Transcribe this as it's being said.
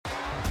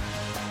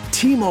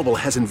T-Mobile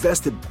has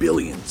invested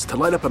billions to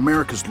light up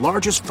America's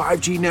largest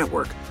 5G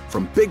network,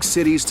 from big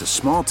cities to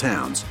small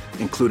towns,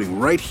 including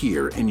right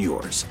here in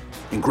yours.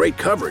 And great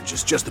coverage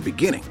is just the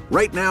beginning.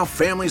 Right now,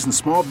 families and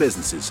small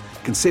businesses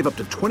can save up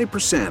to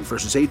 20%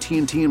 versus AT&T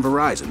and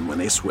Verizon when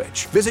they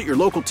switch. Visit your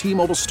local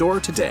T-Mobile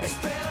store today.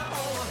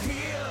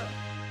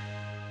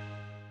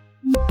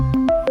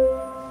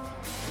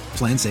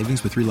 Plan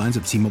savings with 3 lines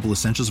of T-Mobile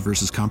Essentials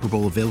versus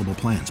comparable available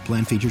plans.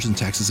 Plan features and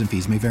taxes and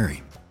fees may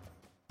vary.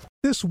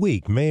 This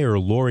week, Mayor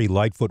Lori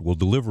Lightfoot will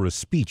deliver a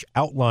speech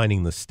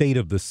outlining the state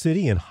of the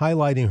city and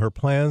highlighting her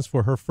plans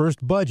for her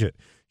first budget.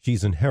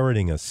 She's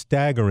inheriting a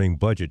staggering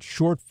budget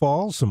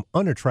shortfall, some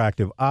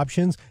unattractive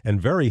options,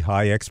 and very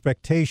high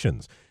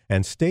expectations.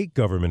 And state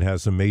government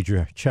has some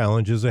major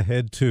challenges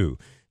ahead, too.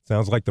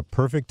 Sounds like the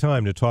perfect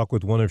time to talk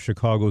with one of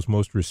Chicago's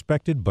most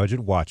respected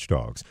budget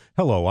watchdogs.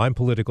 Hello, I'm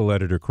political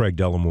editor Craig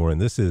Dellamore,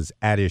 and this is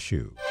At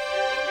Issue.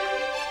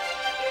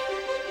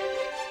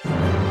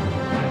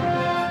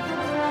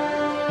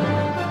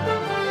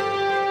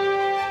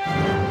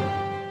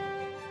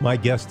 My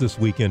guest this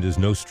weekend is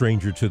no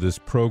stranger to this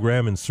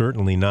program and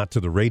certainly not to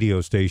the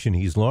radio station.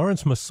 He's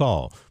Lawrence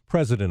Masal,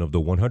 president of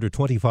the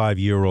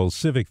 125-year-old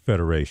Civic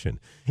Federation.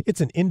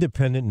 It's an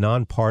independent,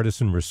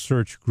 nonpartisan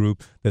research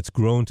group that's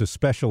grown to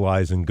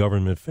specialize in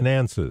government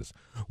finances.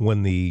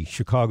 When the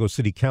Chicago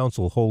City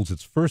Council holds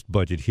its first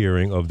budget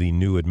hearing of the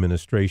new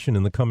administration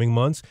in the coming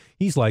months,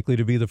 he's likely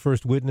to be the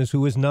first witness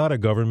who is not a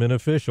government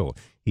official.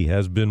 He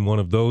has been one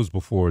of those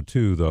before,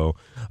 too, though.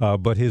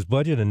 But his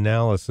budget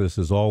analysis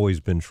has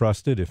always been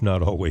trusted, if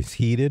not always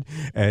heeded,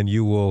 and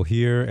you will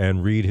hear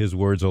and read his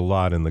words a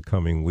lot in the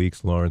coming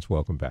weeks. Lawrence,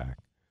 welcome back.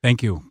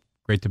 Thank you.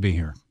 Great to be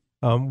here.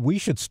 We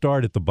should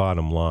start at the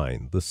bottom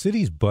line. The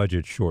city's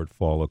budget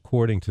shortfall,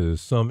 according to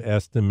some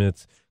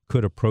estimates,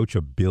 could approach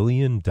 $1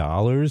 billion.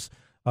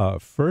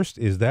 First,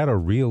 is that a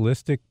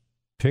realistic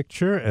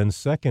picture? And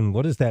second,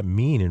 what does that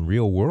mean in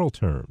real world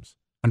terms?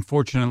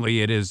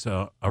 Unfortunately, it is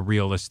a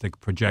realistic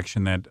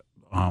projection that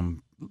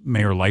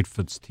Mayor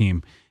Lightfoot's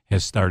team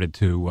has started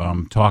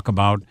to talk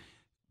about.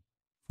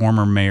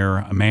 Former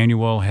Mayor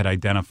Emanuel had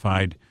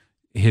identified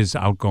his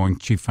outgoing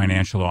chief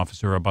financial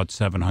officer about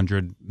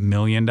 $700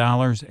 million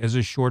as a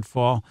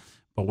shortfall.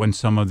 But when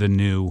some of the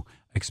new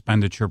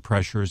expenditure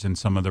pressures and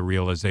some of the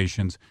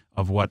realizations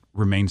of what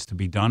remains to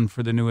be done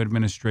for the new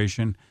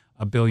administration,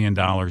 $1 billion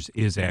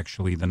is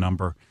actually the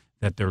number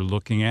that they're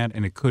looking at,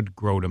 and it could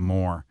grow to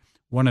more.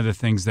 One of the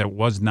things that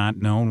was not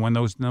known when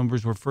those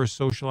numbers were first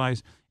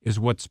socialized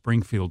is what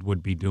Springfield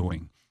would be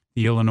doing.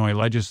 The Illinois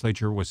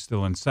legislature was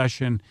still in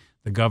session.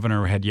 The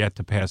governor had yet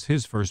to pass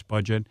his first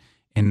budget,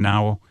 and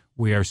now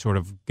we are sort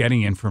of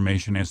getting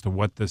information as to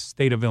what the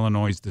state of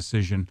Illinois'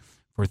 decision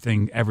for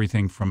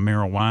everything from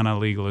marijuana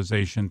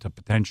legalization to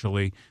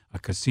potentially a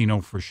casino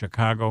for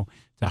Chicago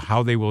to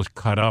how they will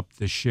cut up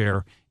the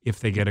share if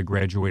they get a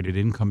graduated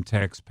income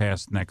tax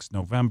passed next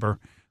November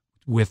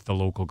with the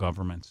local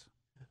governments.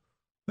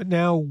 But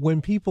now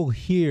when people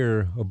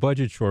hear a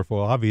budget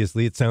shortfall,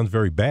 obviously it sounds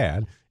very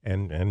bad,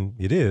 and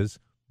it is,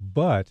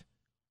 but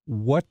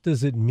what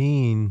does it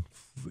mean,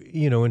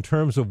 in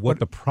terms of what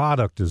the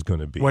product is going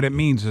to be? What it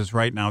means is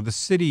right now the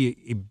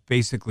city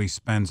basically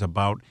spends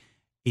about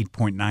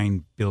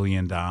 $8.9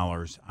 billion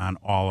on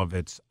all of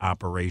its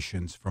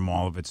operations from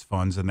all of its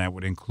funds, and that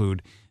would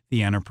include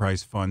the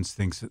enterprise funds,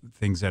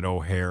 things at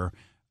O'Hare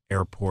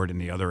Airport and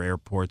the other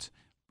airports.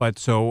 But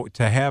so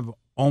to have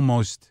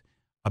almost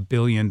 $1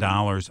 billion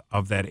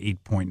of that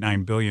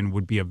 $8.9 billion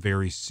would be a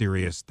very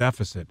serious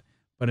deficit.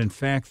 But in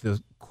fact,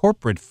 the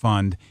corporate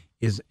fund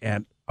is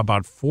at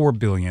about $4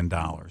 billion,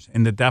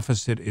 and the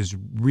deficit is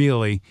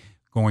really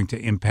going to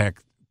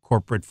impact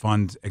corporate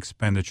fund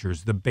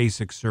expenditures, the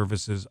basic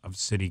services of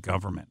city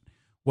government.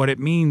 What it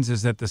means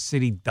is that the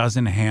city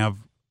doesn't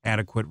have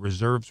adequate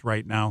reserves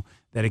right now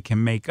that it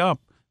can make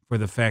up for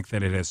the fact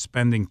that it has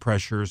spending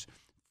pressures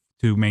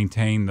to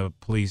maintain the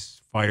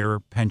police, fire,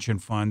 pension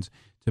funds,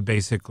 to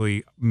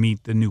basically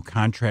meet the new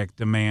contract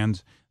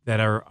demands that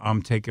are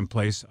taking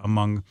place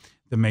among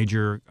the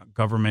major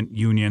government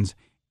unions.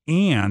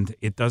 And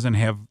it doesn't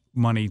have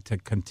money to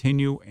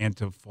continue and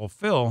to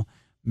fulfill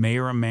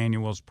Mayor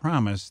Emanuel's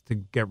promise to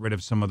get rid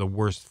of some of the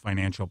worst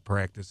financial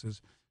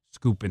practices,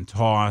 scoop and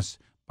toss,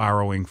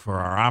 borrowing for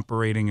our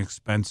operating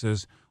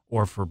expenses,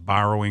 or for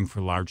borrowing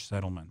for large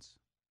settlements.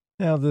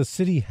 Now, the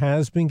city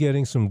has been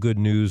getting some good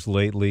news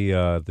lately.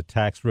 The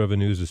tax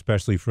revenues,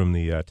 especially from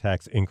the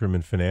tax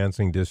increment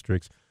financing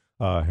districts,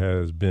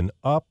 has been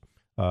up.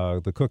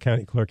 The Cook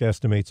County Clerk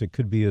estimates it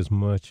could be as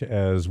much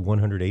as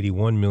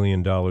 $181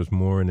 million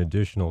more in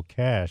additional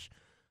cash.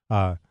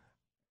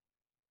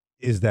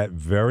 Is that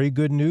very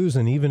good news?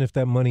 And even if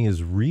that money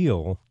is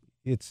real,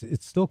 it's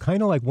still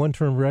kind of like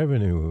one-term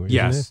revenue, isn't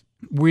yes.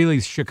 it? Really,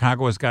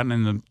 Chicago has gotten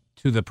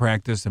into the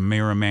practice, and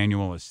Mayor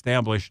Emanuel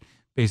established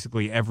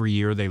basically every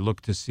year they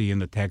look to see in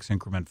the tax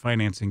increment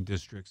financing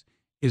districts,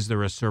 is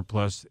there a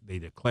surplus? They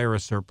declare a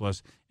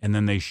surplus, and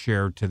then they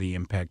share to the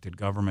impacted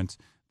governments.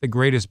 The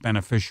greatest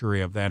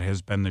beneficiary of that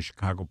has been the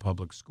Chicago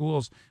Public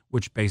Schools,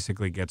 which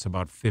basically gets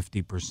about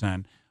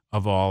 50%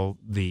 of all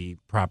the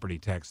property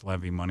tax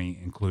levy money,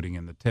 including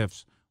in the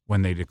TIFs,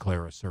 when they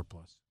declare a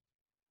surplus.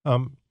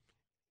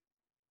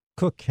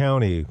 Cook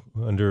County,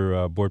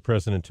 under Board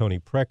President Tony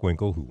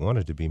Preckwinkle, who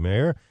wanted to be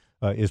mayor,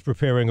 is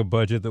preparing a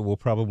budget that will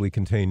probably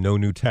contain no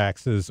new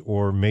taxes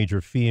or major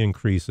fee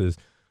increases.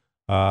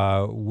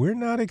 We're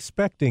not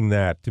expecting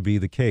that to be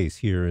the case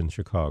here in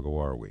Chicago,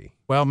 are we?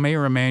 Well,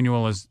 Mayor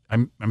Mayor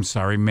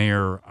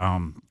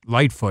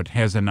Lightfoot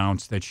has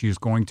announced that she's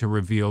going to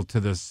reveal to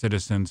the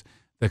citizens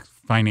the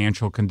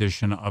financial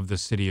condition of the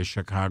city of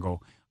Chicago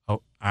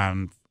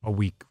on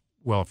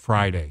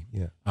Friday,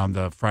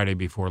 the Friday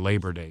before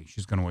Labor Day.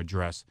 She's going to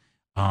address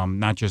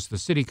not just the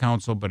city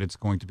council, but it's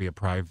going to be a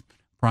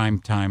prime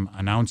time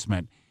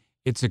announcement.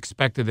 It's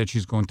expected that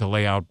she's going to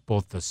lay out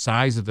both the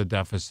size of the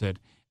deficit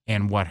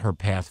and what her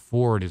path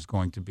forward is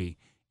going to be.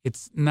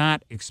 It's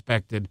not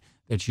expected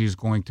that she's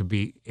going to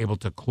be able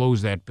to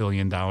close that $1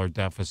 billion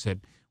deficit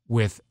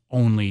with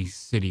only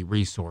city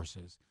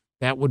resources.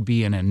 That would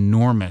be an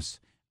enormous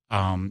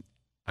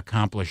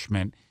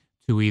accomplishment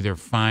to either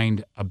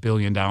find $1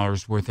 billion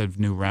worth of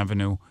new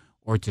revenue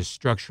or to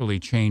structurally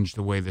change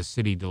the way the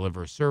city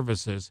delivers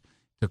services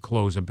to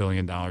close $1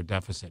 billion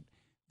deficit.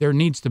 There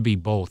needs to be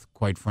both,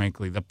 quite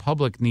frankly. The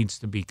public needs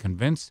to be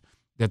convinced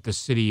that the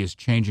city is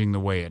changing the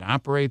way it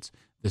operates.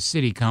 The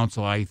city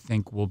council, I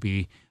think, will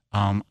be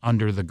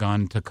under the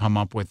gun to come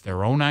up with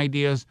their own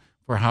ideas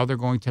for how they're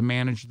going to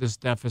manage this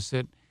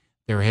deficit.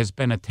 There has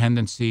been a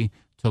tendency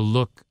to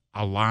look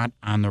a lot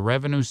on the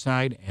revenue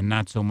side and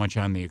not so much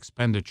on the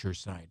expenditure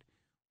side.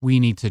 We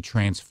need to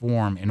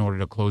transform, in order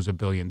to close $1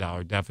 billion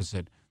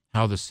deficit,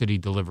 how the city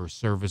delivers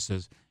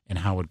services and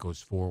how it goes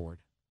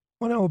forward.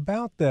 Well, now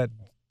about that,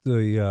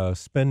 the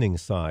spending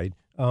side,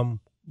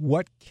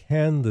 what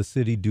can the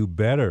city do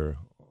better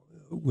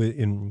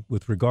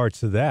with regards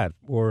to that?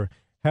 Or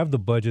have the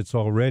budgets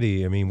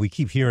already? I mean, we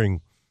keep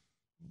hearing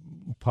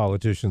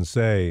politicians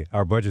say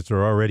our budgets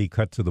are already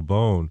cut to the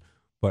bone,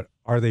 but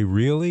are they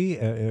really?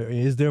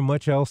 Is there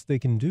much else they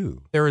can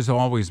do? There is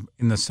always,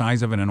 in the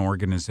size of an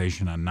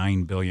organization, a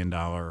 $9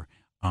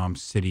 billion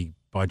city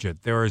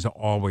budget, there is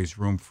always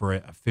room for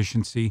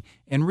efficiency,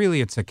 and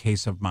really it's a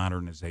case of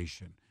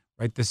modernization,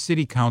 right? The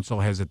city council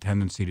has a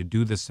tendency to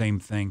do the same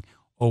thing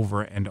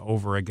over and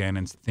over again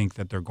and think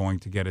that they're going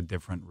to get a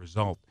different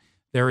result.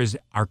 There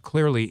are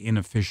clearly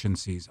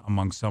inefficiencies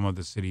among some of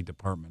the city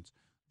departments.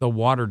 The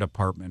water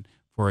department,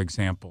 for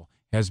example,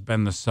 has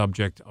been the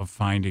subject of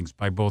findings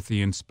by both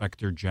the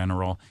Inspector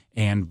General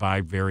and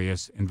by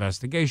various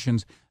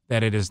investigations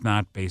that it has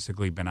not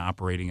basically been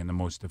operating in the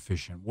most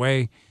efficient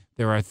way.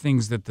 There are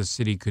things that the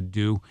city could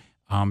do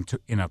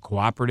in a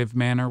cooperative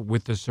manner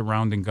with the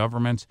surrounding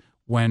governments.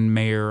 When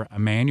Mayor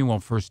Emanuel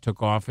first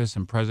took office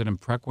and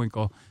President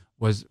Preckwinkle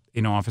was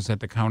in office at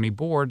the county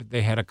board,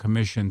 they had a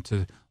commission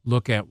to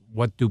look at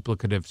what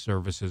duplicative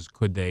services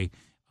could they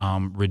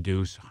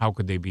reduce, how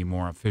could they be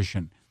more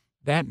efficient.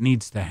 That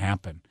needs to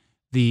happen.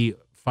 The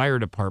fire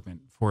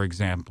department, for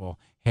example,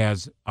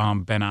 has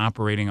been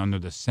operating under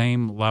the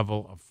same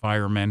level of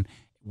firemen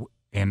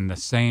and the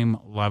same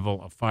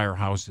level of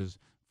firehouses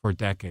for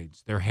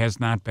decades. There has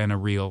not been a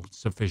real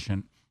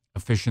sufficient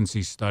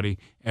efficiency study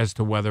as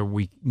to whether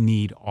we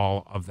need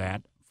all of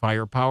that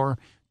firepower.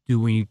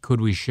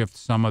 Could we shift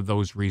some of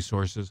those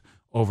resources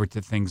over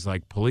to things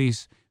like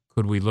police?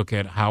 Could we look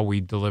at how we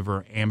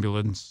deliver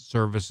ambulance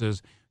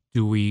services?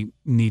 Do we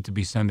need to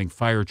be sending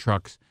fire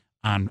trucks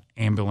on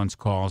ambulance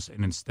calls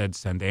and instead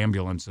send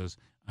ambulances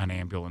on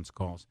ambulance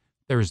calls?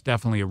 There is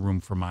definitely a room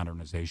for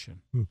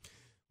modernization.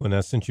 Well,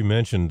 now, since you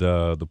mentioned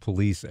the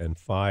police and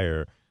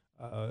fire,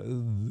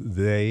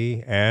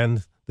 they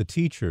and the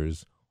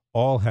teachers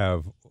all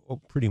have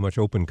pretty much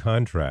open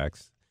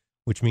contracts,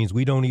 which means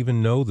we don't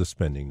even know the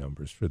spending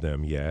numbers for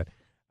them yet.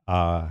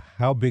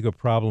 How big a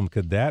problem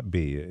could that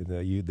be?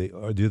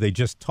 Do they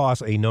just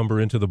toss a number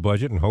into the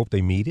budget and hope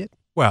they meet it?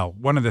 Well,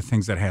 one of the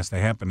things that has to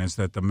happen is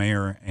that the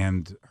mayor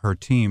and her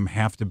team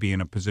have to be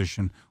in a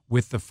position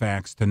with the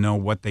facts to know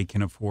what they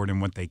can afford and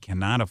what they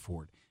cannot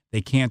afford.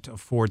 They can't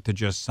afford to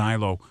just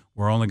silo.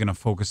 We're only going to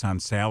focus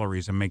on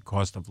salaries and make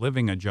cost of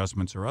living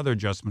adjustments or other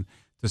adjustment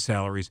to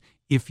salaries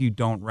if you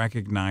don't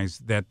recognize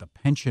that the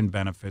pension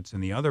benefits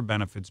and the other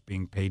benefits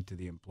being paid to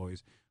the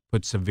employees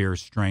put severe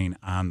strain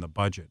on the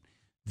budget.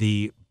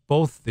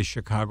 Both the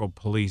Chicago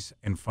Police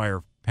and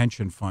Fire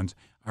pension funds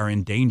are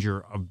in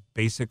danger of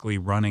basically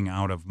running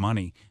out of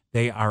money.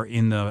 They are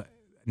in the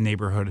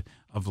neighborhood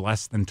of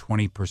less than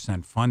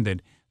 20%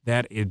 funded.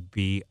 That it'd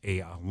be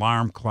an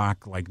alarm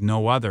clock like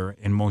no other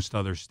in most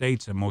other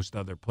states and most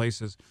other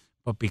places.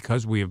 But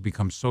because we have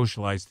become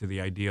socialized to the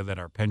idea that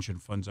our pension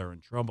funds are in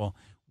trouble,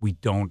 we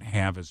don't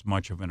have as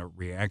much of a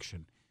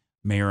reaction.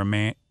 Mayor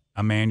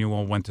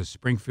Emanuel went to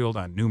Springfield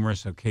on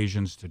numerous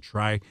occasions to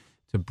try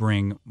to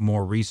bring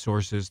more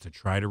resources, to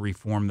try to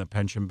reform the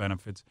pension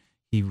benefits.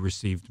 He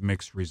received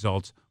mixed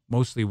results.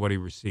 Mostly what he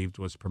received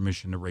was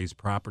permission to raise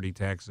property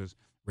taxes,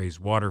 raise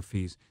water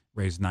fees,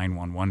 raise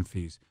 911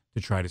 fees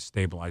to try to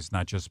stabilize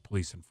not just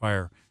police and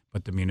fire,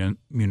 but the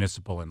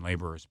municipal and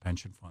laborers'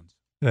 pension funds.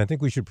 And I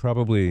think we should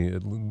probably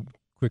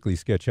quickly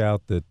sketch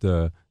out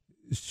that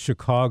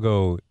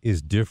Chicago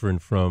is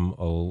different from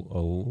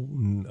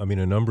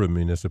a number of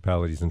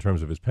municipalities in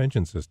terms of its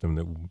pension system.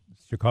 That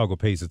Chicago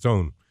pays its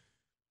own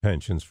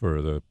pensions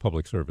for the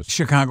public service.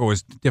 Chicago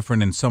is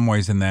different in some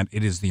ways in that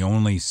it is the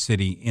only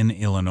city in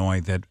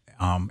Illinois that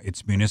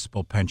its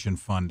municipal pension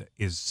fund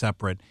is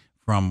separate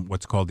from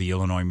what's called the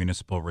Illinois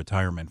Municipal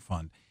Retirement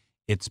Fund.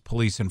 Its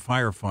police and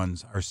fire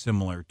funds are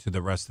similar to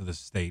the rest of the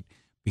state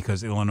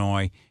because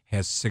Illinois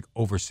has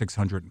over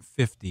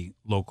 650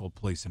 local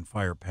police and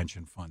fire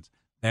pension funds.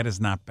 That is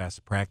not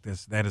best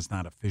practice. That is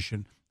not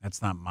efficient.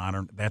 That's not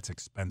modern. That's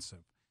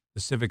expensive.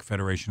 The Civic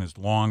Federation has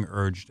long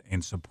urged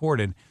and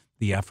supported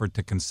the effort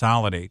to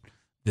consolidate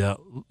the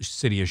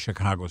city of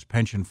Chicago's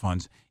pension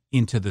funds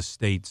into the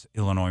state's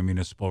Illinois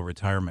Municipal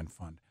Retirement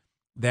Fund.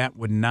 That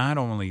would not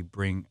only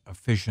bring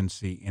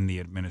efficiency in the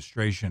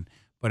administration,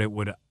 but it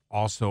would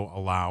also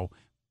allow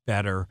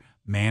better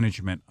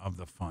management of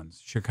the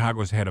funds.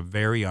 Chicago's had a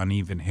very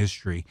uneven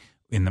history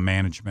in the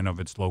management of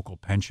its local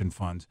pension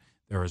funds.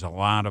 There is a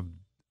lot of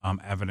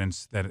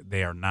evidence that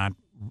they are not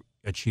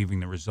achieving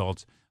the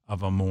results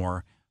of a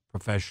more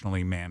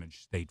professionally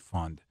managed state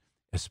fund,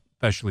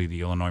 especially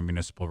the Illinois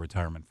Municipal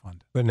Retirement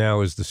Fund. But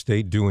now is the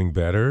state doing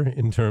better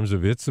in terms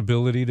of its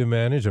ability to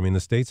manage? I mean, the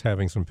state's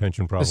having some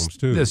pension problems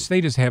too. The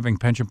state is having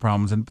pension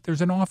problems, and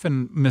there's an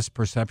often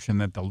misperception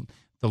that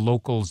the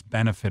locals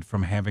benefit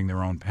from having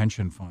their own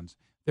pension funds.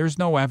 There's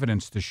no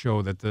evidence to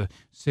show that the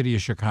city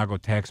of Chicago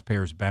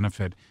taxpayers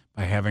benefit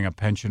by having a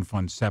pension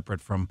fund separate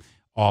from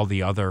all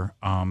the other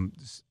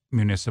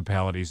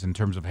municipalities in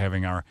terms of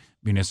having our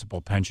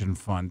municipal pension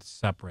fund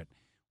separate.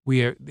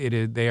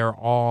 They are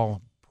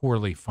all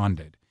poorly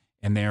funded,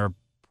 and they are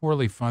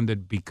poorly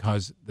funded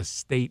because the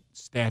state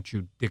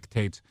statute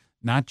dictates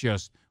not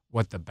just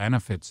what the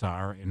benefits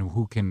are and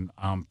who can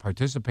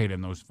participate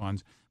in those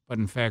funds, but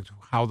in fact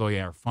how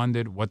they are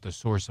funded, what the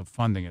source of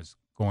funding is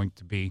going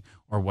to be,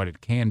 or what it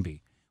can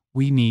be.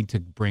 We need to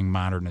bring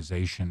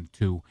modernization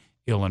to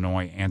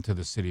Illinois and to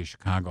the city of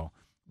Chicago.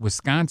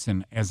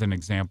 Wisconsin, as an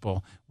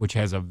example, which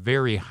has a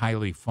very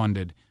highly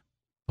funded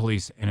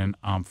police and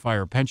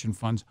fire pension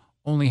funds,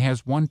 only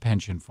has one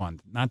pension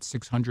fund, not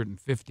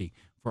 650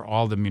 for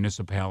all the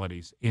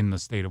municipalities in the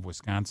state of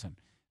Wisconsin.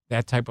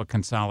 That type of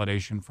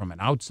consolidation from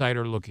an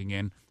outsider looking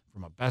in,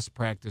 from a best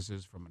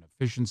practices, from an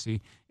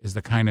efficiency, is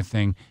the kind of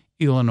thing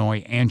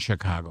Illinois and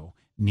Chicago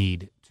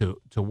need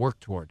to work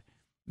toward.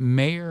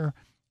 Mayor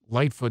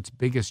Lightfoot's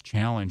biggest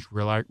challenge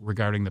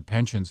regarding the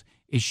pensions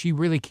is she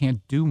really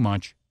can't do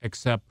much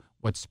except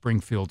what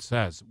Springfield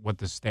says, what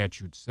the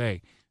statutes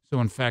say.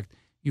 So, in fact,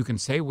 you can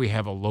say we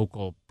have a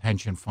local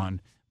pension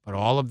fund, but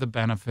all of the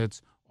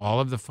benefits, all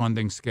of the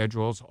funding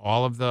schedules,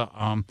 all of the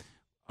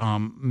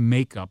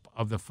makeup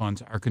of the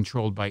funds are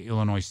controlled by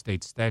Illinois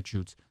state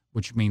statutes,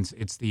 which means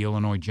it's the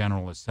Illinois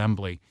General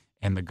Assembly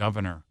and the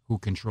governor who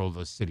control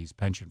the city's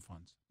pension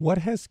funds. What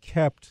has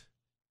kept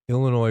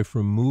Illinois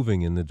from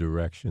moving in the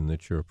direction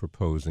that you're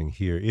proposing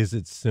here? Is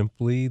it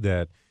simply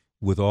that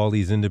with all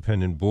these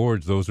independent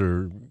boards, those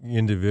are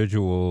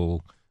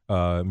individual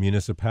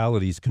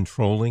municipalities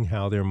controlling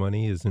how their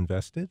money is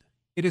invested?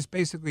 It has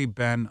basically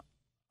been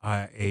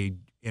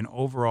an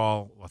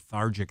overall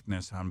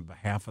lethargicness on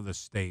behalf of the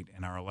state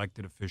and our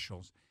elected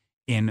officials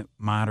in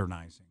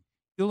modernizing.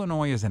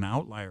 Illinois is an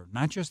outlier,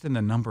 not just in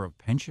the number of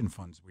pension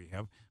funds we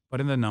have,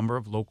 but in the number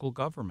of local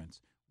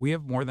governments. We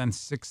have more than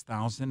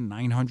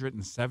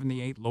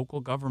 6,978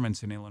 local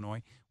governments in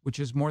Illinois, which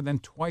is more than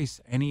twice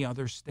any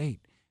other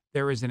state.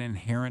 There is an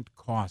inherent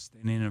cost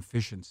and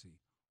inefficiency.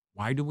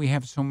 Why do we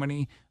have so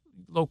many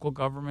local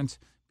governments?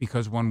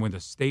 Because when the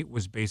state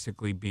was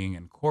basically being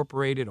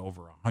incorporated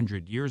over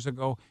 100 years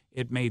ago,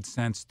 it made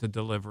sense to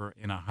deliver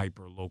in a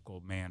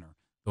hyper-local manner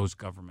those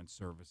government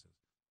services.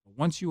 But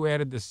once you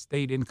added the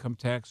state income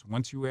tax,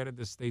 once you added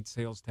the state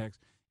sales tax,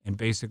 and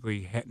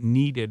basically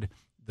needed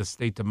the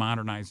state to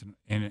modernize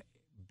and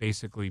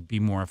basically be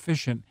more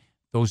efficient,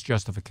 those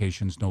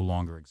justifications no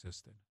longer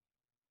existed.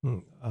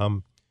 Do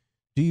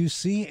you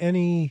see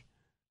any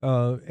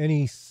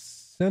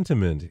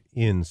sentiment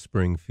in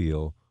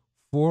Springfield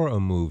for a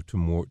move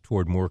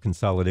toward more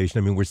consolidation?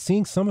 I mean, we're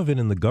seeing some of it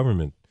in the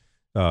government,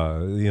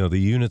 the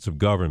units of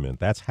government.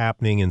 That's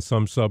happening in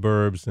some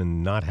suburbs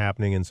and not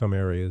happening in some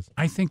areas.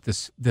 I think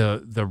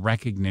the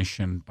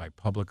recognition by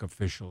public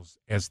officials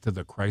as to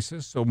the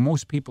crisis. So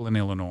most people in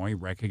Illinois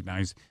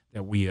recognize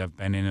that we have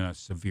been in a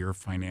severe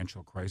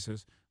financial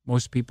crisis.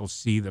 Most people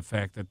see the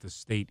fact that the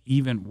state,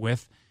 even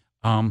with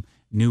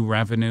new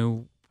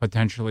revenue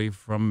potentially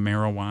from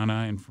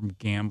marijuana and from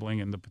gambling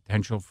and the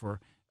potential for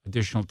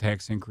additional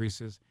tax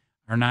increases,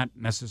 are not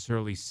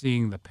necessarily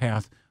seeing the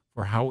path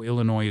for how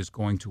Illinois is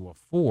going to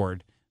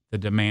afford the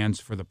demands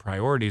for the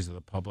priorities of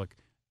the public: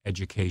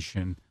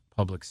 education,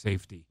 public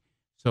safety.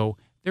 So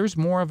there's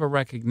more of a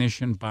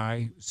recognition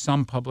by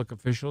some public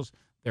officials.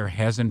 There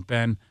hasn't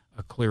been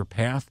a clear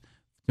path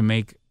to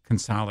make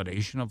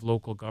consolidation of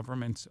local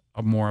governments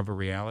more of a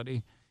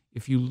reality.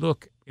 If you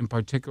look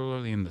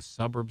particularly in the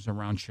suburbs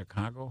around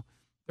Chicago,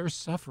 they're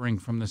suffering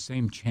from the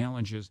same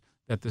challenges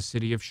that the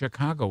city of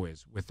Chicago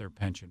is with their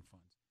pension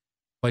funds.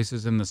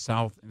 Places in the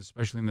South,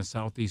 especially in the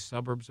southeast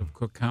suburbs of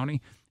Cook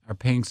County, are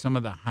paying some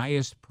of the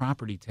highest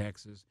property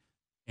taxes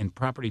and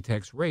property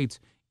tax rates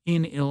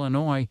in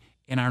Illinois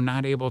and are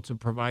not able to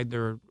provide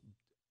their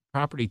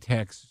property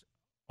tax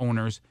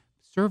owners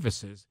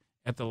services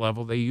at the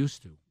level they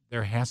used to.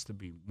 There has to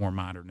be more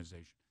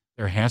modernization.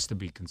 There has to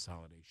be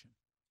consolidation.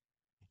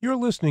 You're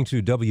listening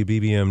to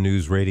WBBM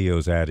News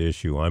Radio's At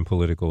Issue. I'm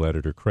political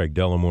editor Craig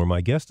Dellamore.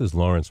 My guest is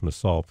Lawrence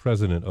Masal,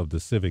 president of the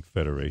Civic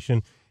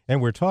Federation. And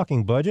we're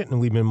talking budget, and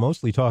we've been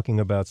mostly talking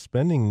about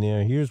spending.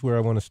 Now, here's where I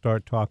want to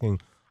start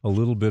talking a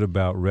little bit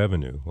about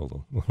revenue,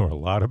 or a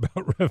lot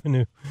about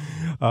revenue.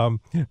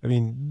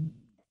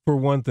 For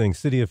one thing,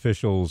 city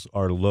officials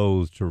are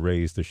loath to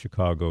raise the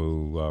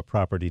Chicago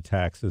property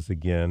taxes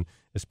again,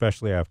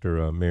 especially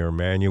after Mayor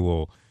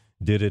Emanuel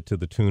did it to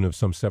the tune of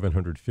some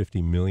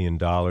 $750 million.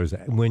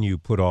 When you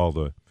put all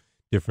the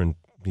different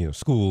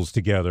schools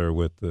together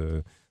with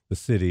the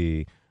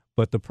city,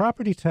 but the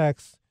property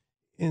tax,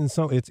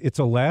 it's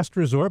a last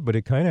resort, but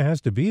it kind of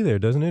has to be there,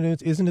 doesn't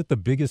it? Isn't it the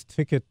biggest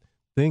ticket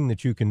thing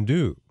that you can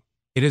do?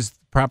 It is.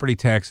 Property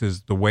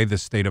taxes, the way the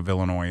state of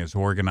Illinois is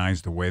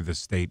organized, the way the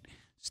state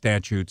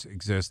statutes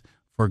exist.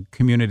 For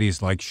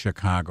communities like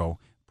Chicago,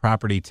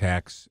 property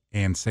tax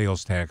and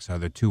sales tax are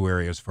the two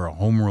areas for a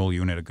home rule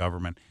unit of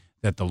government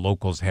that the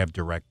locals have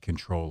direct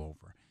control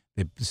over.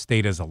 The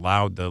state has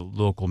allowed the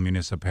local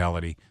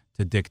municipality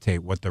to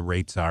dictate what the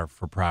rates are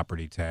for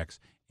property tax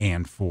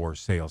and for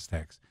sales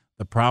tax.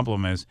 The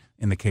problem is,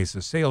 in the case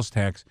of sales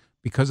tax,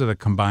 because of the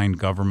combined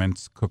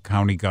governments, Cook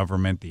County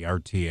government, the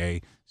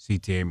RTA,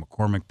 CTA,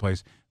 McCormick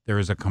Place, there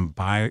is a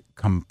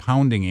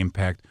compounding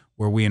impact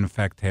where we, in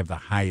effect, have the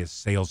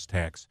highest sales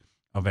tax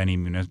of any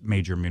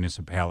major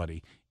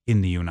municipality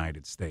in the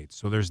United States.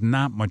 So there's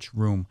not much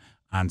room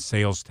on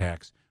sales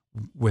tax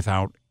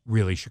without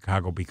really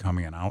Chicago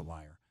becoming an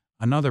outlier.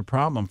 Another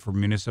problem for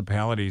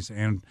municipalities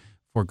and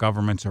for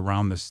governments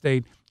around the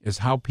state is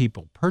how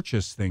people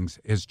purchase things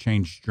has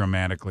changed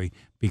dramatically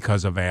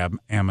because of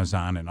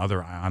Amazon and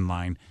other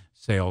online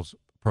sales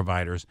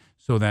providers,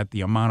 so that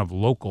the amount of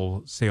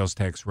local sales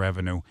tax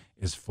revenue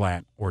is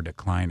flat or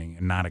declining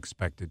and not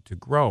expected to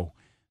grow.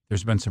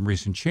 There's been some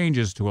recent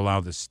changes to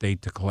allow the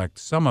state to collect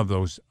some of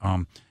those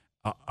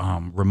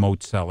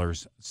remote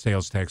sellers'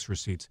 sales tax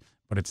receipts,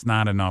 but it's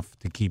not enough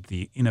to keep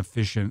the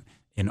inefficient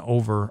and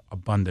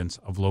overabundance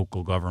of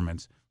local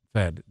governments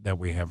fed that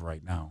we have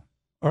right now.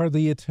 Are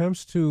the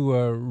attempts to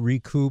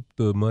recoup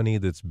the money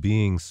that's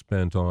being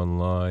spent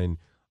online,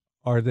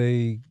 are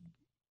they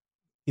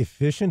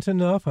efficient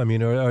enough? I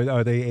mean,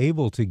 are they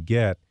able to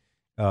get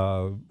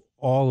all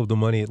of the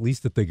money, at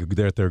least that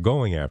they're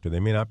going after? They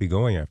may not be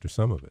going after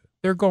some of it.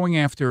 They're going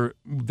after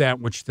that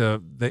which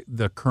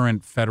the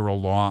current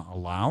federal law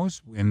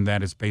allows, and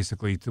that is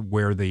basically to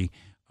where the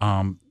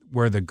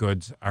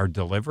goods are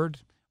delivered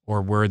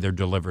or where they're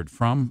delivered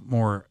from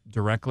more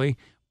directly.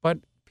 But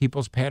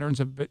people's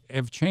patterns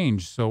have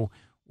changed. So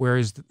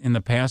whereas in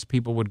the past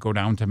people would go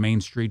down to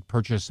Main Street,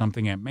 purchase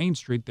something at Main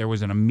Street, there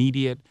was an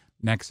immediate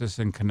nexus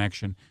and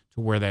connection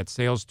to where that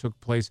sales took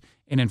place.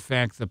 And in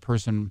fact, the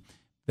person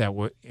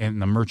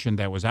and the merchant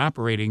that was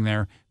operating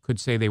there could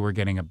say they were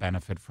getting a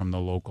benefit from the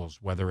locals,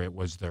 whether it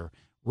was their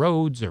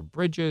roads or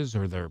bridges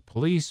or their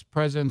police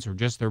presence or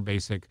just their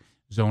basic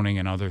zoning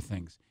and other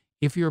things.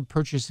 If you're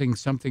purchasing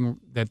something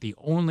that the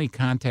only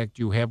contact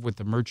you have with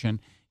the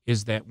merchant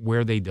is that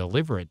where they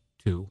deliver it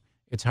to,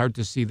 it's hard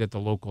to see that the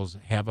locals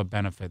have a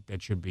benefit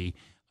that should be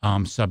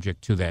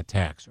subject to that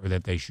tax or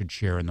that they should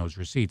share in those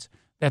receipts.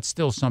 That's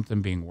still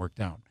something being worked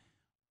out.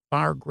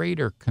 Far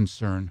greater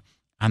concern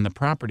on the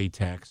property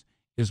tax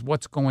is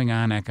what's going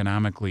on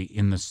economically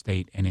in the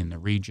state and in the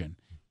region.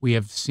 We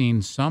have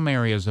seen some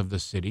areas of the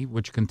city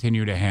which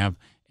continue to have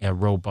a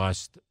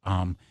robust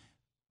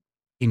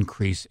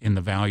increase in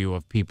the value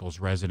of people's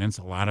residence,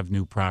 a lot of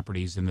new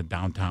properties in the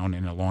downtown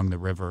and along the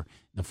river,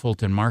 the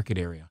Fulton Market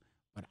area.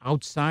 But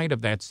outside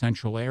of that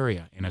central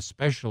area, and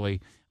especially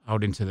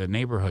out into the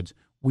neighborhoods,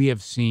 we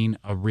have seen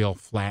a real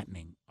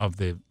flattening of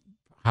the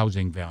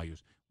housing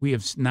values. We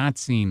have not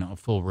seen a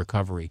full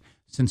recovery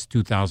since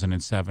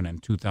 2007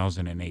 and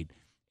 2008.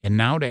 And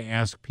now to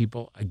ask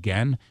people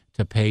again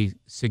to pay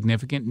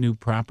significant new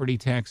property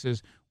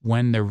taxes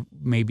when they're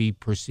maybe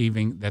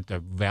perceiving that the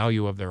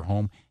value of their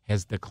home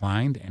has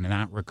declined and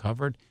not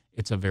recovered,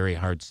 it's a very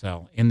hard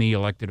sell. And the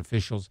elected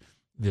officials,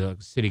 the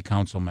city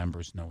council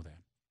members know that.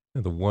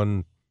 The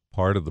one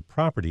part of the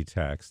property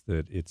tax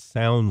that it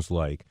sounds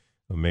like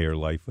Mayor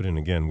Lightfoot, and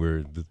again,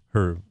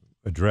 her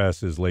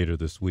address is later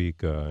this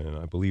week, and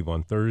I believe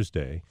on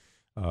Thursday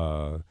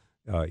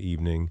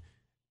evening,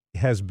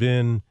 has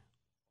been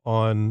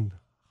on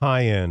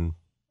high-end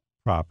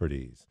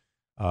properties.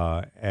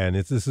 And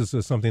this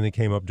is something that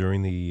came up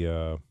during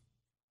the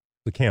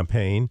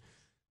campaign,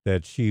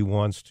 that she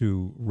wants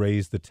to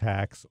raise the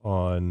tax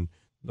on,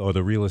 or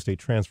the real estate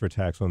transfer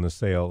tax on the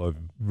sale of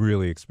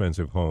really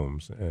expensive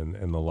homes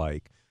and the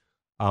like.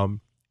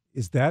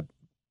 Is that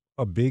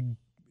a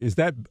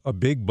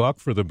big buck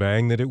for the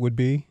bang that it would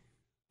be?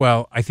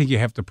 Well, I think you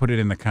have to put it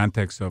in the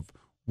context of,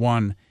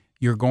 one,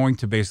 you're going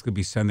to basically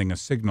be sending a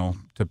signal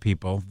to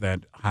people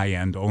that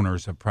high-end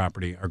owners of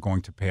property are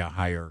going to pay a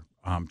higher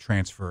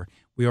transfer.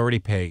 We already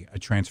pay a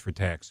transfer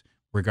tax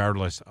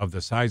regardless of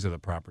the size of the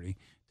property.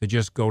 To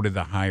just go to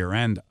the higher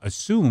end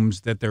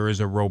assumes that there is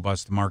a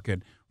robust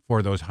market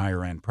for those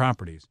higher end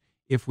properties.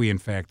 If we in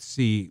fact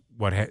see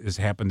what has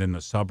happened in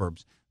the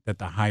suburbs, that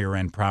the higher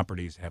end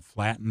properties have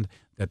flattened,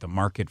 that the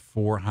market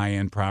for high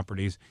end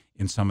properties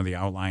in some of the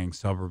outlying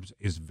suburbs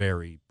is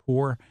very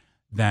poor,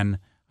 then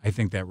I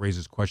think that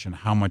raises question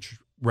how much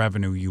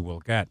revenue you will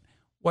get.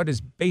 What is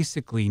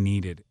basically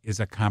needed is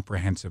a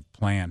comprehensive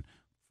plan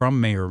from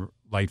Mayor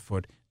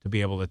Lightfoot to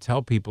be able to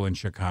tell people in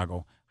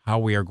Chicago how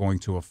we are going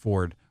to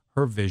afford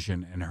her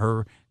vision and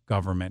her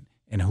government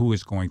and who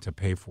is going to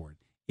pay for it.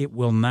 It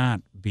will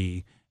not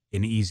be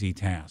an easy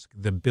task.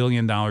 The $1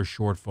 billion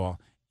shortfall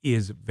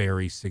is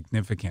very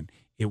significant.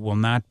 It will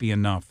not be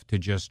enough to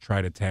just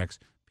try to tax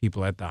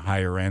people at the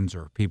higher ends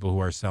or people who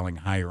are selling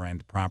higher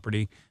end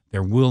property.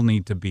 There will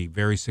need to be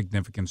very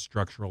significant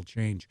structural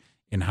change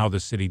in how the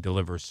city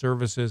delivers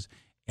services,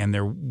 and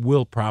there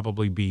will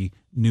probably be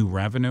new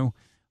revenue.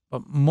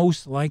 But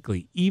most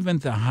likely, even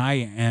the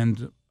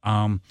high-end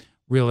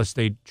real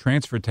estate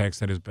transfer tax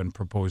that has been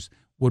proposed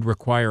would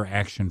require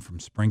action from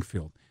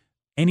Springfield.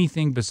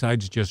 Anything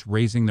besides just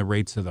raising the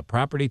rates of the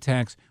property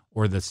tax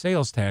or the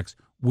sales tax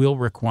will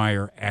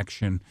require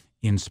action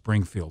in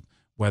Springfield,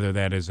 whether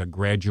that is a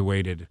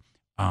graduated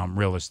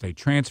real estate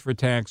transfer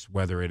tax,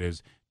 whether it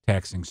is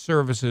taxing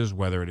services,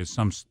 whether it is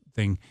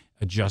something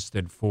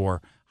adjusted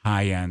for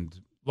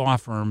high-end law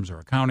firms or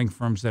accounting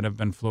firms that have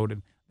been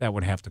floated. That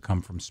would have to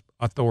come from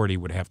authority,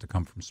 would have to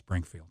come from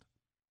Springfield.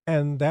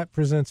 And that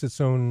presents its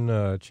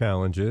own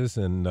challenges.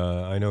 And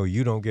I know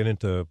you don't get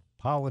into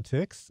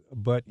politics,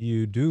 but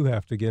you do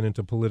have to get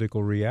into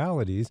political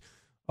realities.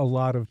 A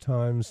lot of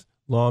times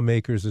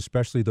lawmakers,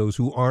 especially those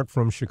who aren't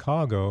from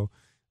Chicago,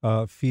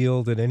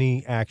 feel that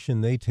any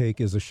action they take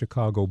is a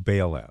Chicago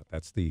bailout.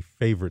 That's the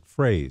favorite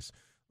phrase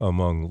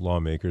among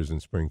lawmakers in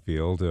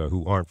Springfield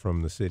who aren't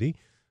from the city.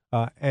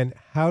 And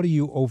how do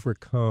you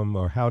overcome,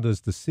 or how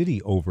does the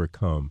city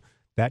overcome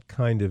that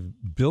kind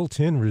of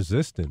built-in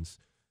resistance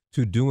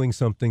to doing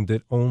something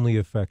that only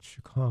affects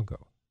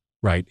Chicago?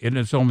 Right. And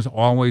it's almost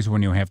always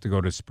when you have to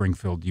go to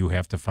Springfield, you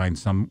have to find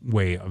some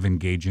way of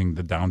engaging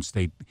the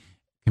downstate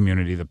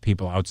community, the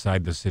people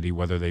outside the city,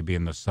 whether they be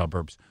in the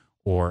suburbs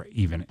or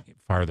even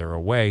farther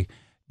away.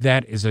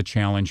 That is a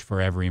challenge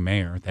for every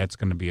mayor. That's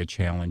going to be a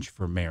challenge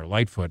for Mayor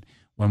Lightfoot.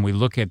 When we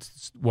look at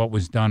what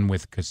was done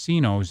with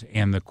casinos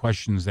and the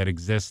questions that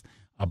exist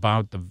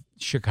about the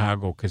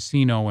Chicago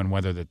casino and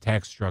whether the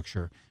tax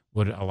structure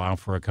would allow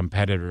for a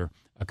competitive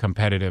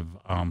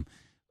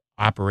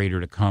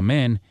operator to come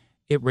in,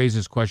 it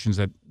raises questions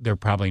that there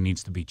probably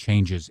needs to be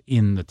changes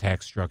in the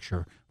tax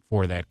structure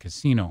for that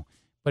casino.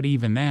 But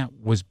even that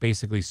was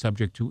basically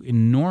subject to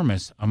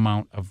enormous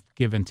amount of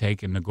give and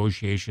take and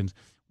negotiations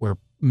where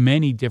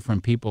many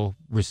different people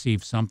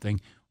received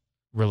something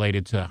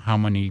related to how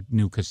many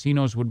new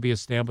casinos would be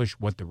established,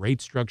 what the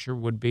rate structure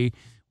would be,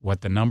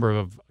 what the number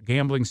of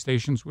gambling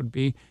stations would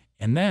be.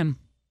 And then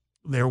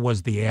there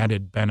was the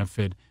added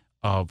benefit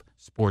of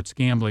sports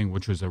gambling,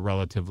 which was a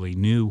relatively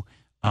new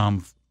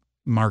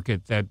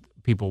market that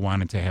people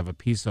wanted to have a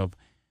piece of.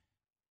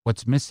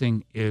 What's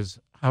missing is,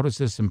 how does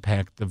this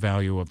impact the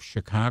value of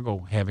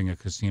Chicago having a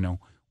casino?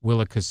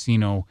 Will a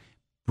casino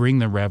bring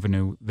the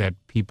revenue that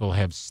people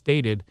have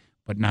stated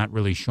but not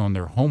really shown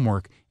their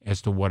homework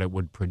as to what it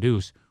would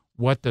produce?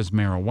 What does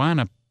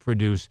marijuana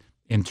produce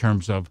in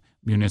terms of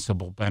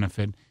municipal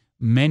benefit?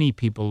 Many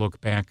people look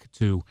back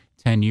to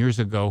 10 years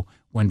ago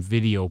when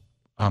video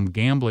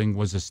gambling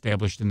was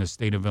established in the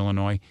state of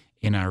Illinois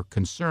and are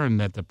concerned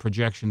that the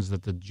projections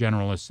that the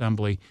General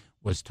Assembly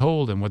was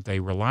told and what they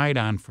relied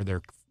on for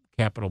their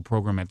capital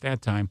program at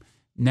that time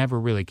never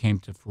really came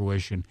to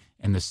fruition,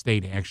 and the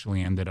state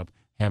actually ended up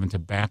having to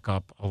back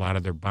up a lot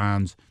of their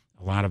bonds,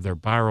 a lot of their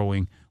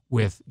borrowing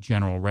with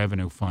general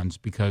revenue funds,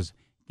 because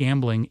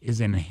gambling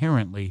is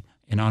inherently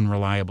an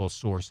unreliable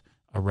source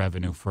of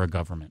revenue for a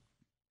government.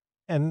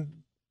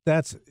 And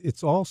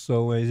it's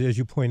also, as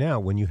you point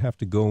out, when you have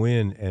to go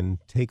in and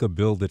take a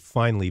bill that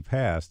finally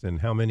passed,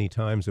 and how many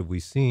times have we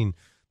seen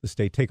the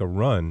state take a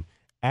run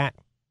at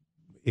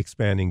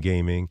expanding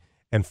gaming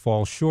and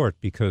fall short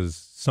because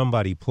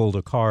somebody pulled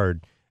a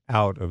card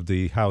out of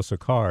the house of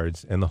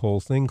cards and the whole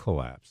thing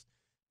collapsed.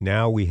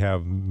 Now we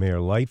have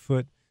Mayor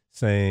Lightfoot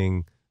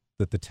saying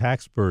that the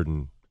tax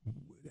burden,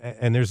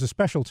 and there's a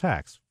special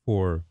tax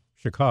for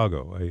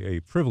Chicago, a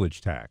privilege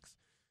tax,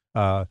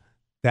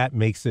 that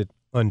makes it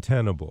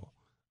untenable.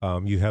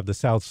 You have the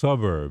south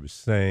suburbs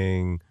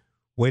saying,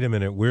 wait a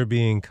minute, we're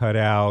being cut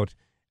out,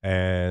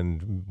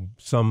 and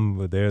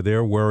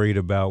they're worried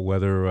about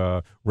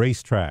whether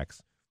racetracks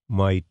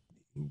might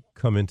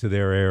come into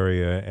their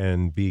area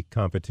and be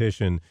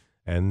competition,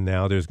 and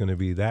now there's going to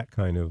be that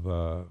kind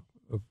of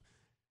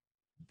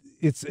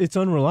it's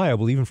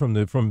unreliable even from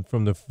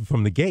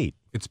the gate.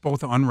 It's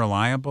both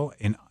unreliable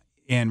and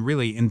and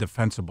really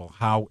indefensible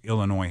how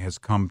Illinois has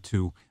come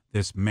to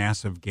this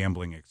massive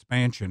gambling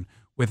expansion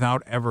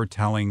without ever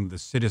telling the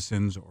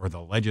citizens or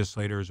the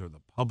legislators or the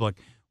public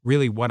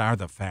really what are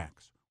the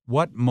facts.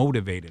 What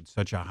motivated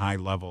such a high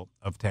level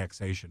of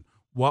taxation?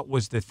 What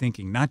was the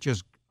thinking? Not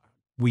just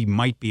we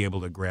might be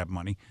able to grab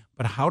money,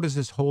 but how does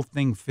this whole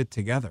thing fit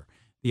together?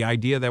 The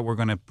idea that we're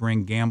going to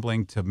bring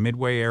gambling to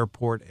Midway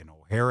Airport and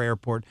O'Hare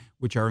Airport,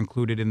 which are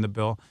included in the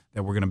bill,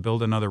 that we're going to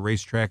build another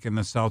racetrack in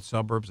the south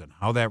suburbs, and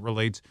how that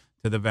relates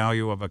to the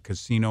value of a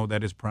casino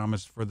that is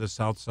promised for the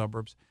south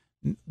suburbs.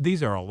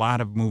 These are a lot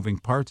of moving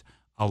parts,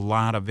 a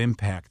lot of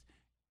impact,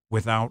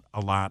 without a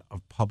lot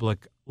of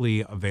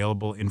publicly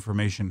available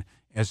information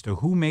as to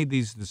who made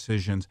these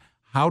decisions,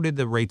 how did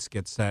the rates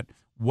get set,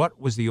 what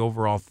was the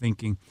overall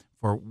thinking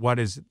for what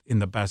is in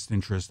the best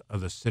interest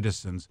of the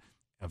citizens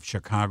of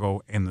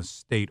Chicago and the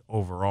state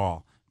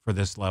overall for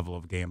this level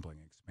of gambling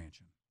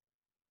expansion.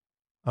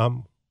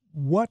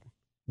 What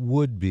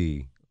would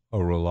be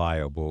a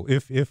reliable,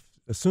 if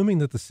assuming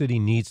that the city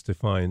needs to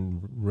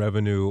find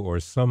revenue or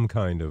some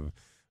kind of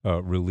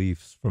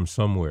relief from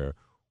somewhere,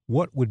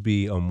 what would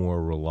be a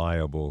more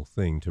reliable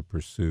thing to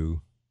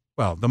pursue?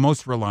 Well, the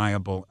most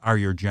reliable are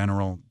your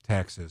general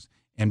taxes,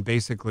 and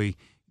basically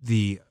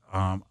the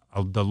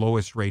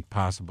lowest rate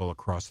possible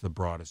across the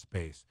broadest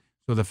base.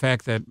 So the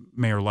fact that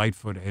Mayor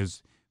Lightfoot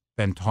has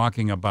been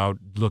talking about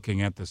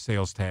looking at the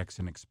sales tax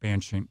and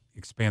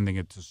expanding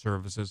it to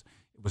services,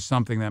 it was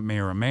something that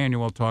Mayor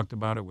Emanuel talked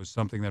about. It was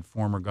something that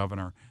former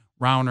Governor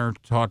Rauner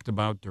talked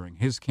about during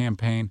his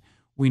campaign.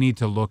 We need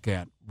to look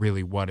at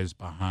really what is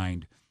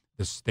behind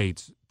the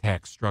state's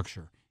tax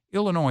structure.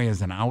 Illinois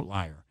is an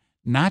outlier,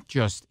 not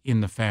just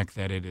in the fact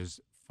that it is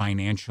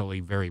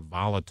financially very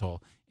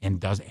volatile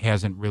and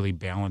hasn't really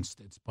balanced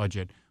its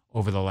budget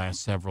over the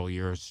last several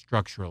years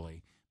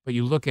structurally. But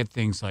you look at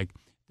things like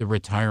the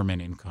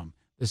retirement income.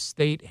 The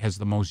state has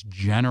the most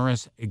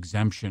generous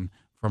exemption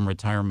from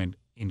retirement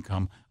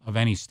income of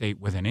any state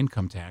with an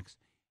income tax,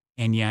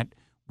 and yet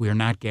we're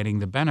not getting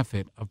the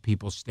benefit of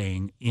people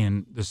staying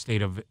in the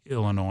state of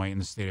Illinois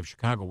and the state of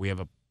Chicago. We have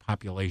a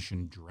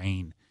population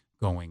drain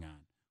going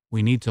on.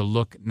 We need to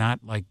look not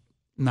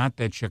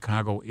that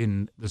Chicago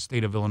in the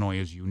state of Illinois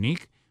is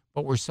unique,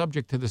 but we're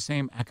subject to the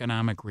same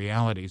economic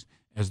realities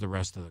as the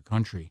rest of the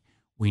country.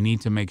 We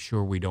need to make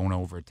sure we don't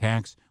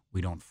overtax,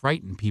 we don't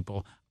frighten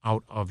people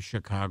out of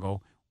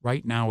Chicago.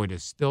 Right now, it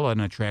is still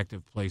an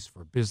attractive place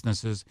for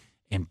businesses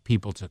and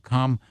people to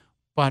come,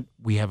 but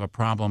we have a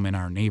problem in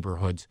our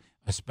neighborhoods,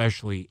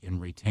 especially in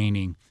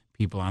retaining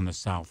people on the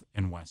south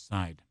and west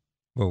side.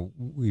 Well,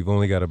 we've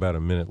only got about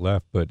a minute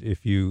left, but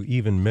if you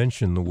even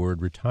mention the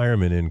word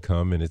retirement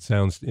income, and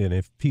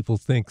if people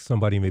think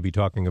somebody may be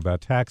talking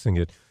about taxing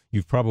it,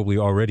 you've probably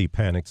already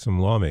panicked some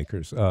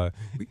lawmakers.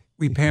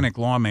 We panic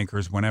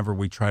lawmakers whenever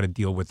we try to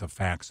deal with the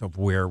facts of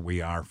where we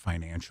are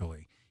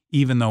financially.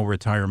 Even though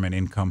retirement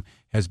income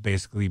has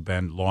basically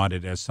been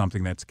lauded as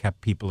something that's kept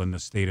people in the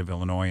state of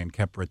Illinois and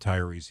kept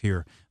retirees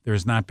here, there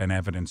has not been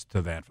evidence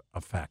to that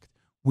effect.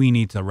 We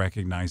need to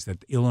recognize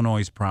that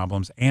Illinois'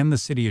 problems and the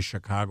city of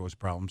Chicago's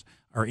problems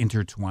are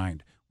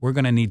intertwined. We're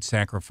going to need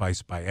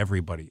sacrifice by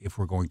everybody if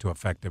we're going to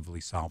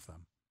effectively solve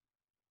them.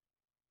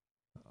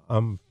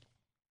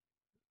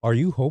 Are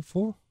you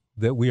hopeful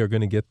that we are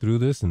going to get through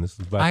this? And this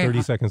is about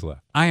 30 seconds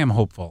left. I am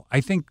hopeful. I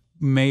think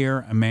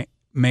Mayor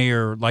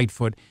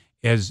Lightfoot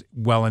is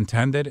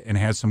well-intended and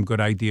has some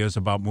good ideas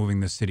about moving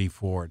the city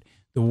forward.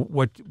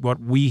 What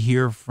we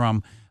hear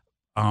from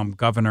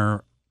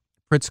Governor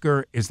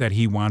Pritzker is that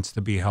he wants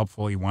to be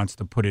helpful. He wants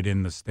to put it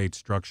in the state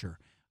structure.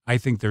 I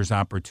think there's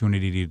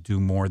opportunity to do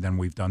more than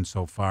we've done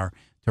so far,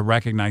 to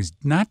recognize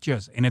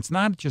it's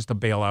not just a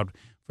bailout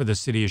for the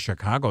city of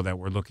Chicago that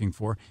we're looking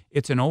for.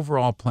 It's an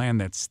overall plan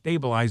that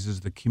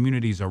stabilizes the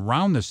communities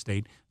around the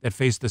state that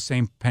face the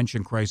same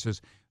pension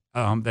crisis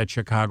that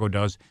Chicago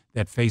does,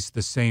 that face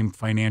the same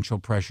financial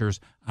pressures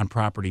on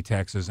property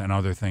taxes and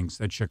other things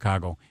that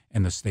Chicago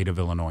and the state of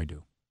Illinois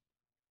do.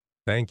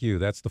 Thank you.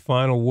 That's the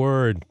final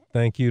word.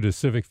 Thank you to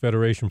Civic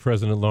Federation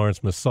President Lawrence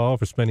Masal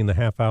for spending the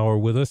half hour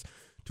with us.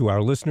 To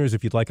our listeners,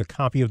 if you'd like a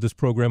copy of this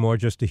program or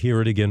just to hear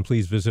it again,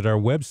 please visit our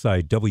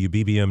website,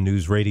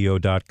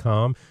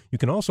 WBBMNewsRadio.com. You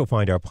can also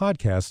find our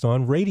podcast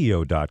on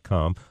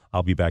radio.com.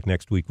 I'll be back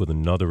next week with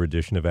another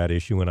edition of At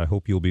Issue, and I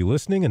hope you'll be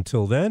listening.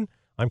 Until then,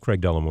 I'm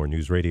Craig Dellamore,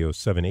 News Radio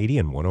 780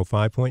 and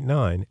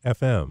 105.9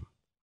 FM.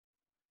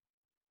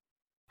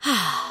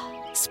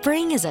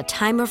 Spring is a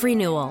time of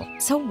renewal,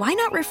 so why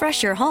not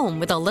refresh your home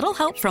with a little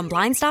help from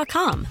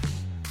Blinds.com?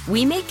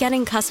 We make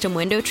getting custom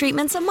window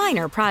treatments a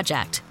minor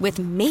project with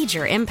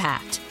major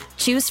impact.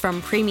 Choose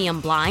from premium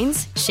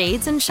blinds,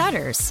 shades, and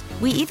shutters.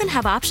 We even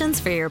have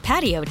options for your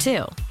patio,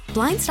 too.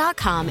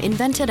 Blinds.com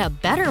invented a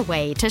better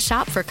way to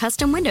shop for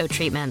custom window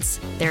treatments.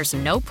 There's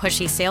no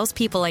pushy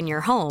salespeople in your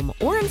home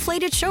or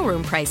inflated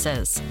showroom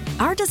prices.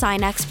 Our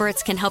design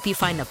experts can help you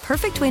find the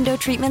perfect window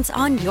treatments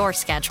on your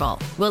schedule.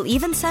 We'll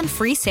even send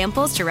free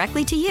samples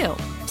directly to you.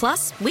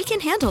 Plus, we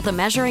can handle the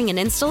measuring and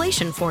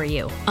installation for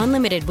you.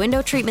 Unlimited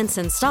window treatments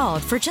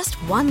installed for just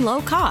one low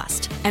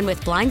cost. And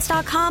with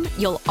Blinds.com,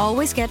 you'll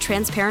always get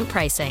transparent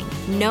pricing.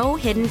 No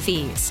hidden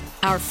fees.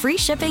 Our free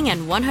shipping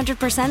and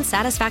 100%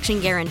 satisfaction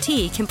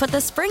guarantee can put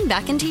the spring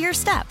back into your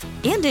step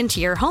and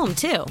into your home,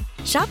 too.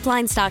 Shop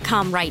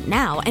Blinds.com right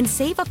now and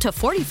save up to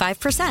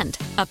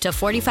 45%. Up to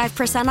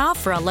 45% off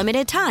for a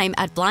limited time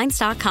at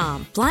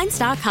Blinds.com.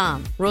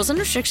 Blinds.com. Rules and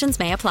restrictions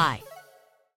may apply.